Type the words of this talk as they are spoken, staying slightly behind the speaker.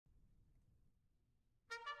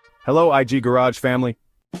Hello IG Garage family.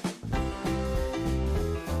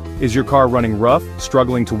 Is your car running rough,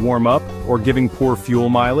 struggling to warm up, or giving poor fuel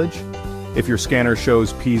mileage? If your scanner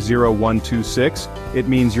shows P0126, it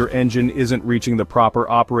means your engine isn't reaching the proper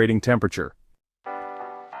operating temperature.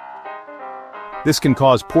 This can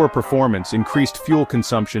cause poor performance, increased fuel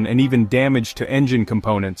consumption, and even damage to engine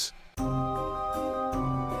components.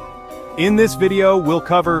 In this video, we'll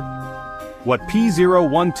cover what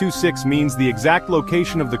P0126 means, the exact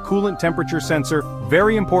location of the coolant temperature sensor,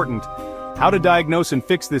 very important, how to diagnose and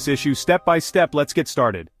fix this issue step by step. Let's get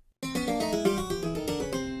started.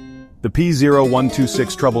 The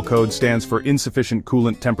P0126 Trouble Code stands for Insufficient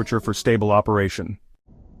Coolant Temperature for Stable Operation.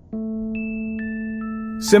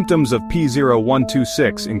 Symptoms of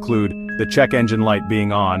P0126 include the check engine light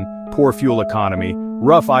being on, poor fuel economy,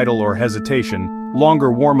 rough idle or hesitation,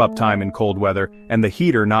 longer warm-up time in cold weather, and the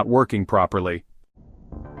heater not working properly.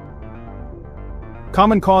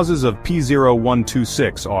 Common causes of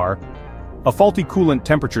P0126 are a faulty coolant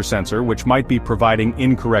temperature sensor, which might be providing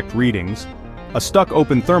incorrect readings, a stuck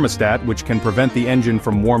open thermostat, which can prevent the engine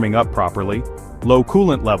from warming up properly, low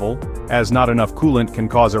coolant level, as not enough coolant can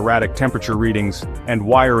cause erratic temperature readings, and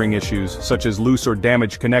wiring issues such as loose or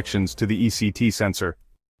damaged connections to the ECT sensor.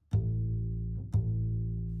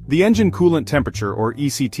 The engine coolant temperature, or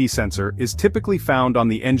ECT sensor, is typically found on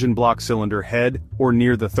the engine block cylinder head or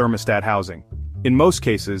near the thermostat housing. In most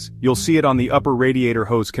cases, you'll see it on the upper radiator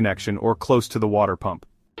hose connection or close to the water pump.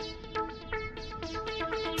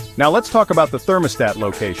 Now let's talk about the thermostat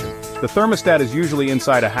location. The thermostat is usually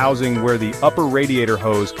inside a housing where the upper radiator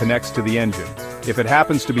hose connects to the engine. If it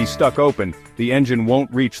happens to be stuck open, the engine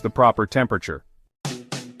won't reach the proper temperature.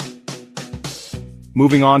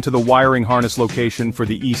 Moving on to the wiring harness location for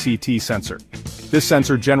the ECT sensor. This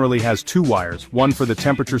sensor generally has two wires, one for the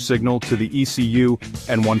temperature signal to the ECU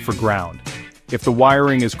and one for ground. If the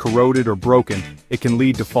wiring is corroded or broken, it can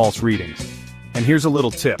lead to false readings. And here's a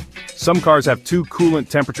little tip. Some cars have two coolant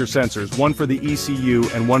temperature sensors, one for the ECU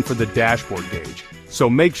and one for the dashboard gauge. So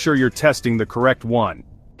make sure you're testing the correct one.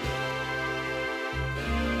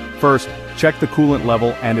 First, check the coolant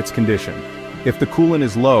level and its condition. If the coolant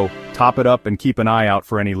is low, top it up and keep an eye out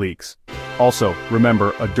for any leaks. Also,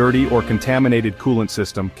 remember, a dirty or contaminated coolant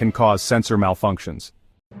system can cause sensor malfunctions.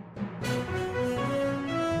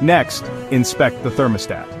 Next, inspect the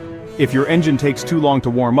thermostat. If your engine takes too long to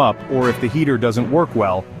warm up, or if the heater doesn't work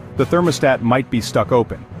well, the thermostat might be stuck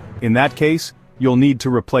open. In that case, you'll need to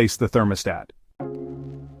replace the thermostat.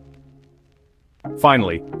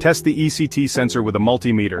 Finally, test the ECT sensor with a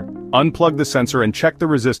multimeter. Unplug the sensor and check the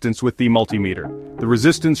resistance with the multimeter. The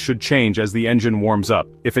resistance should change as the engine warms up.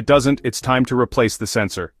 If it doesn't, it's time to replace the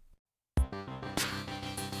sensor.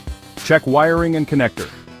 Check wiring and connector.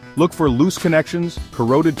 Look for loose connections,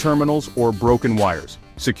 corroded terminals, or broken wires.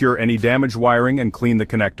 Secure any damaged wiring and clean the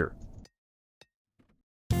connector.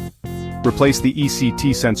 Replace the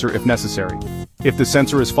ECT sensor if necessary. If the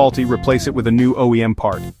sensor is faulty, replace it with a new OEM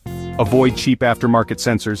part. Avoid cheap aftermarket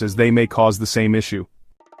sensors as they may cause the same issue.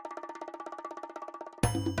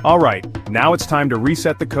 Alright, now it's time to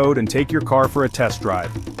reset the code and take your car for a test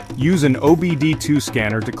drive. Use an OBD-II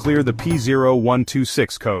scanner to clear the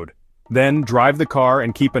P0126 code. Then, drive the car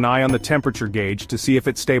and keep an eye on the temperature gauge to see if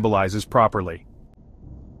it stabilizes properly.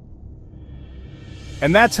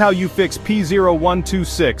 And that's how you fix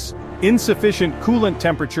P0126, insufficient coolant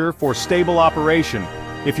temperature for stable operation.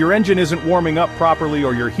 If your engine isn't warming up properly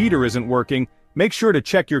or your heater isn't working, make sure to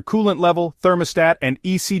check your coolant level, thermostat, and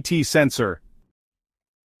ECT sensor.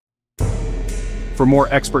 For more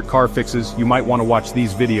expert car fixes, you might want to watch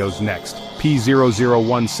these videos next.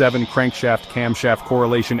 P0017 crankshaft camshaft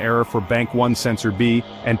correlation error for bank 1 sensor B,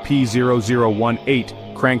 and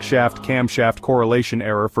P0018 crankshaft camshaft correlation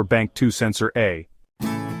error for bank 2 sensor A.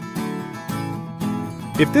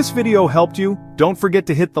 If this video helped you, don't forget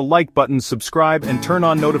to hit the like button, subscribe, and turn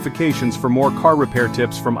on notifications for more car repair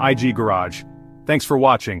tips from IG Garage. Thanks for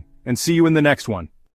watching, and see you in the next one.